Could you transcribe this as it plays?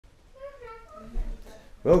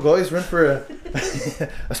Well, guys, we're in for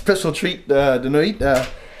a special treat tonight.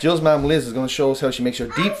 Jill's mom Liz is going to show us how she makes her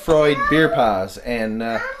deep fried beer paws, and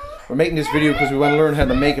we're making this video because we want to learn how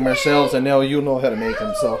to make them ourselves, and now you know how to make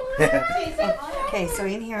them. So. Okay, so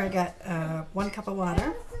in here I got 1 cup of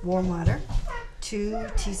water, warm water, 2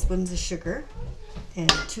 teaspoons of sugar,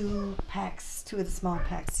 and 2 of the small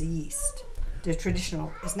packs of yeast. The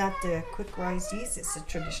traditional. It's not the quick rise yeast; it's the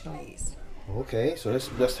traditional yeast. Okay, so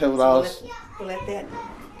that's how it all. We'll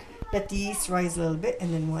let the yeast rise a little bit,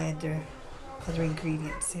 and then we'll add the other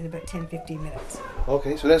ingredients in about 10-15 minutes.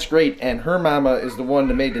 Okay, so that's great. And her mama is the one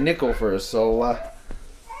that made the nickel for us, so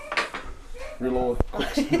real old.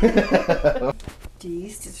 The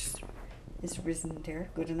yeast is risen there,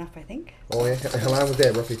 good enough, I think. Oh yeah, how long was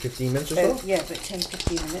that? Roughly 15 minutes or so? Yeah, about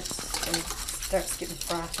 10-15 minutes, and it starts getting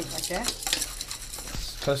frothy like that.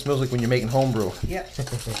 Kind of smells like when you're making homebrew. Yep. It's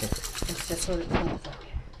just what it smells like.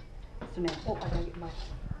 So now, I gotta get my.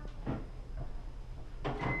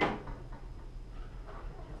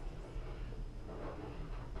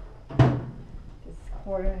 This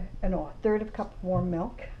a third of a cup of warm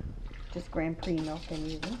milk, just Grand Prix milk I'm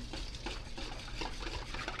using,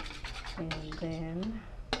 and then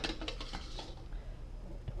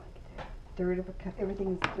third of a cup.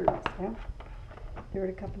 Everything's thirds now.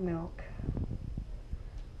 Third of a cup of milk.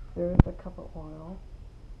 Third of a cup of oil.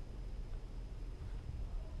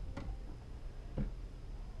 I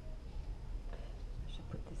should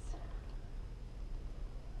put this.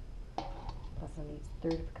 Plus I need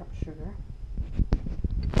third of a cup of sugar.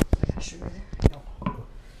 I got sugar there? No.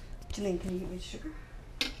 Jillian, can you get me sugar?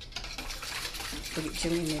 We'll get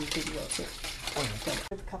Jillian in video too. Oh, okay.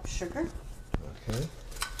 Third of a cup of sugar. Okay.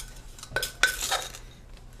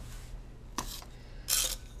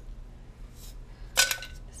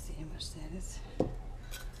 That is.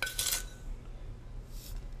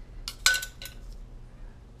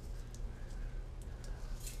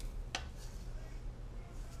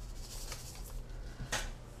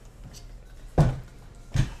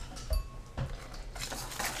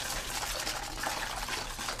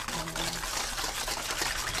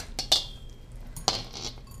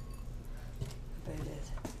 About a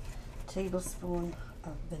tablespoon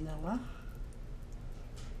of vanilla.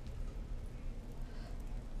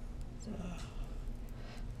 So,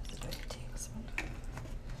 that's about a tablespoon.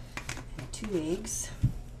 And 2 eggs.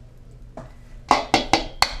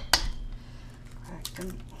 Crack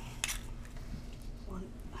them. 1,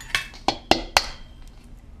 2.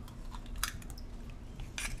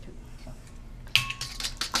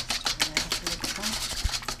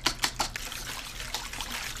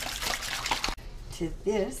 To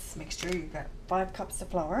this mixture, you've got 5 cups of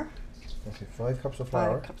flour. Okay, 5 cups of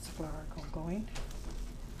flour. 5 cups of flour going.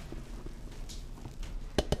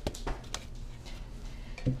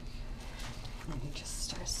 And you just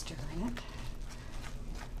start stirring it.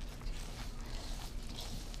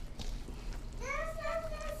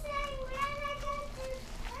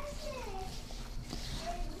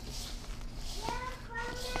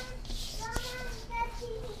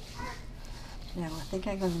 Now I think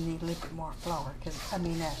I'm going to need a little bit more flour, because a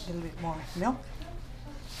little bit more milk.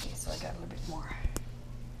 Okay, so I got a little bit more.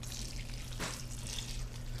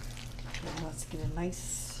 And let's get a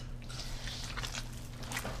nice,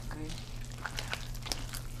 good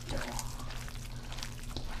dough.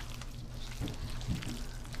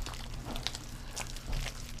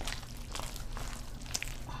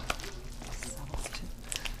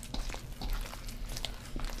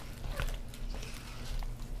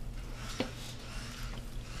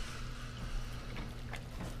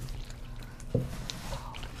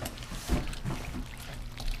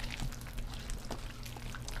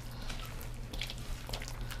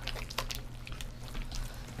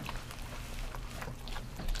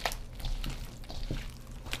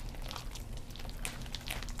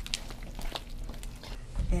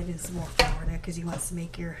 Add in some more flour now because you want to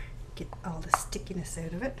get all the stickiness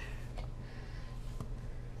out of it.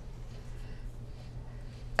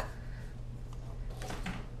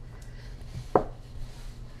 Like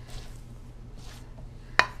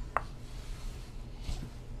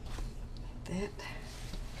that.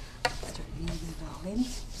 Start kneading it all in.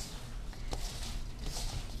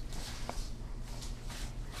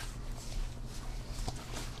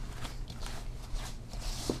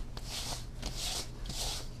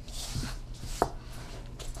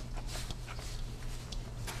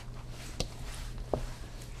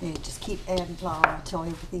 And just keep adding flour until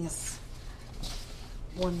everything is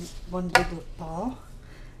one big ball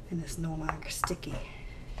and it's no longer sticky.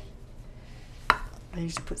 I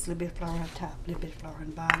usually put a little bit of flour on top, a little bit of flour on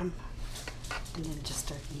the bottom, and then just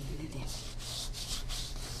start kneading it in.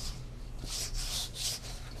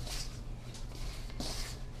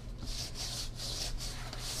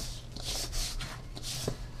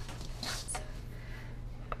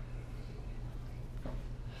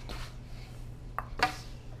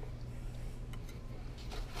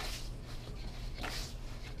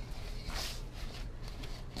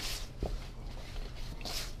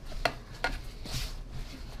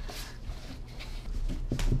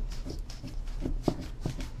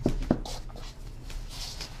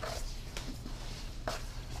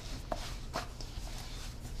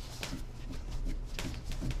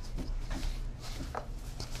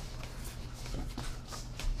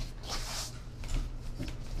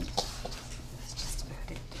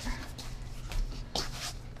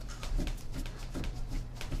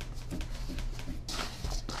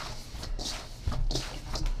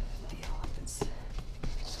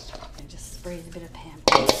 sprays a bit of pan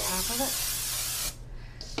on top of it.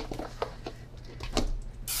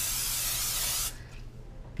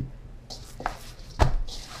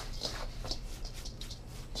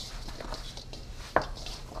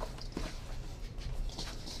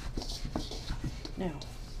 Now,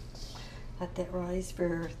 let that rise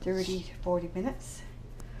for 30 to 40 minutes.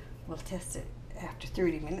 We'll test it after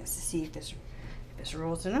 30 minutes to see if it's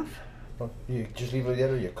rose enough. Oh, you just leave it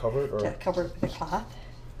there, or you cover it, or Cover it with a cloth.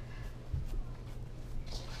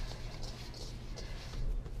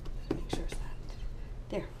 Make sure it's not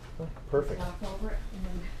there. oh, perfect. Cloth over it, and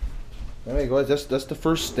then Anyway, guys, that's the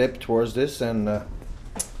first step towards this, and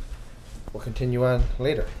we'll continue on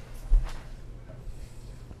later.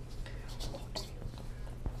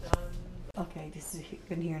 okay, this has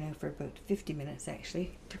been here now for about 50 minutes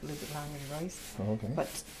actually. Took a little bit longer to rise. Okay.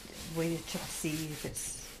 But wait to check to see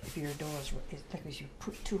if your dough is like as you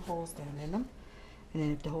put 2 holes down in them, and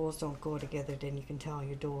then if the holes don't go together, then you can tell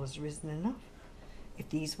your dough is risen enough. If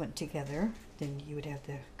these went together, then you would have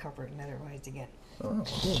to cover it and let it rise again. Oh,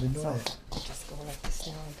 cool. Didn't know So that. just go like this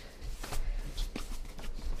now and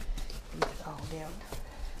leave it all down.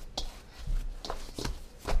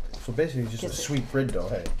 So basically, just a Just sweet bread dough,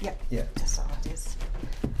 hey? Yep. Yeah. That's all it is.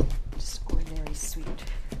 Just ordinary sweet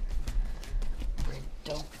bread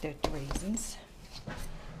dough without the raisins.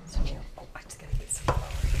 So now, oh, I just gotta get some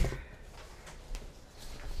flour here.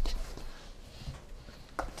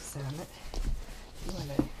 Disarm it. You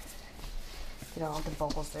wanna get all the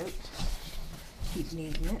bubbles out. Keep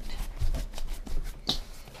kneading it.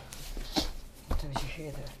 Sometimes you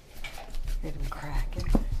hear the rhythm cracking.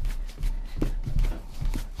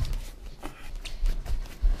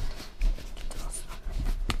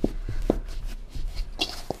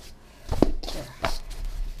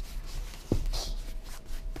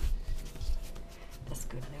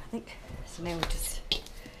 So now we just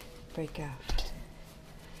break off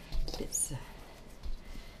bits of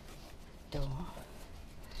dough.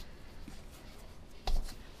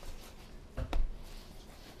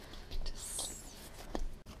 Just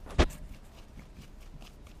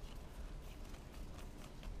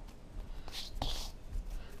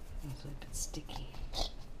it's a bit sticky.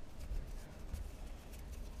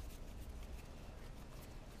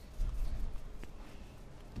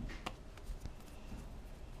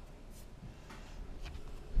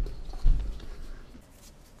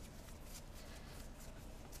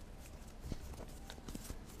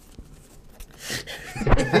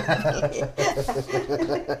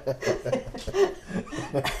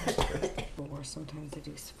 Or sometimes I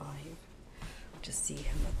do 5. Just see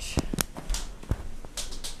how much.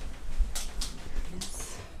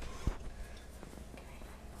 Yes.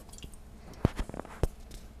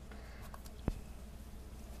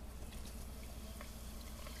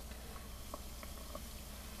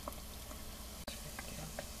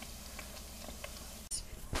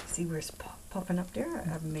 See where it's puffing up there?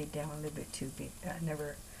 I've made down a little bit too big. I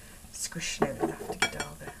never squished it out enough to get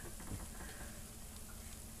all the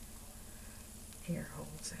air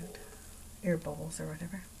holes out, air bubbles or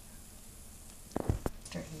whatever.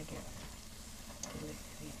 Starting to get a little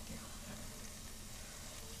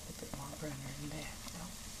bit more browner than that. No?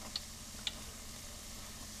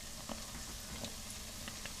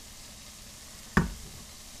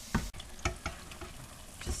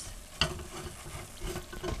 Just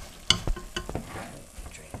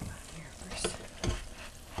drain them out here first.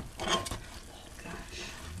 Gosh.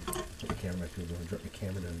 The camera, if you're going to drop the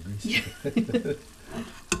camera down grease.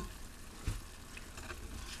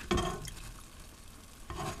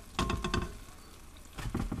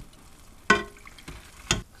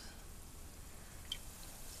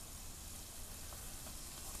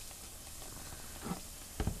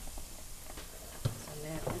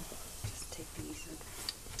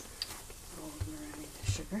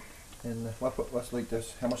 And what's like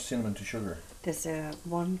this? How much cinnamon to sugar? There's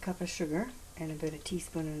 1 cup of sugar and about 1.5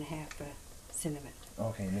 teaspoons of cinnamon.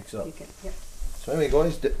 Okay, mix up. You can, yep. So anyway,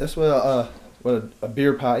 guys, that's what a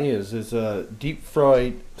beer pie is. It's a deep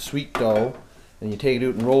fried sweet dough, and you take it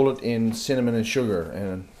out and roll it in cinnamon and sugar,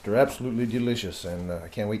 and they're absolutely delicious. And I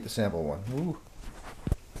can't wait to sample one. Woo.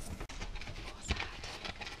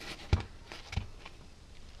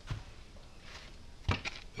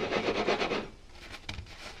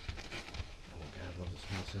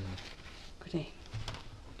 Good day.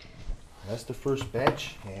 That's the first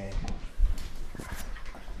batch, and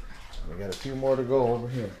we got a few more to go over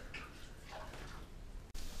here.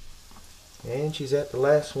 And she's at the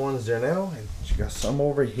last ones there now, and she got some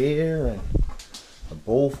over here, and a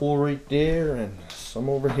bowl full right there, and some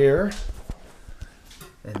over here.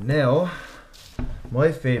 And now,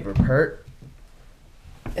 my favorite part,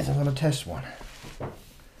 is I'm gonna test one.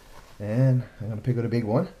 And I'm gonna pick out a big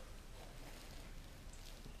one.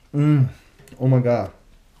 Oh my god.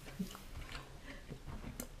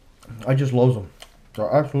 I just love them.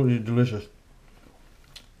 They're absolutely delicious.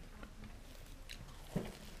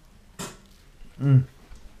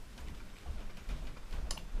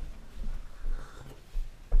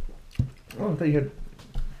 Oh, I thought you had.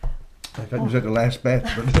 I thought you said the last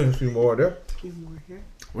batch, but there's a few more there. A few more here.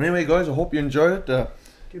 Well, anyway, guys, I hope you enjoyed it. They're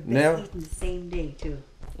now, best eaten the same day too.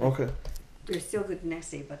 okay. They're still good the next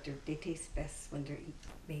day, but they taste best when they're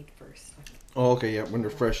made first. Oh, okay, yeah. When they're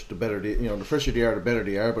fresh, the better they. The fresher they are, the better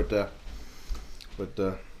they are. But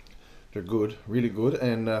they're good, really good.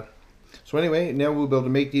 And so anyway, now we'll be able to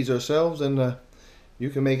make these ourselves, and you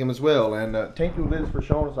can make them as well. And thank you, Liz, for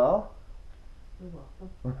showing us all. You're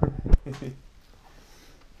welcome.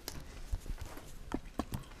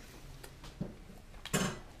 Sorry,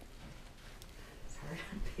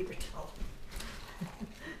 paper towel.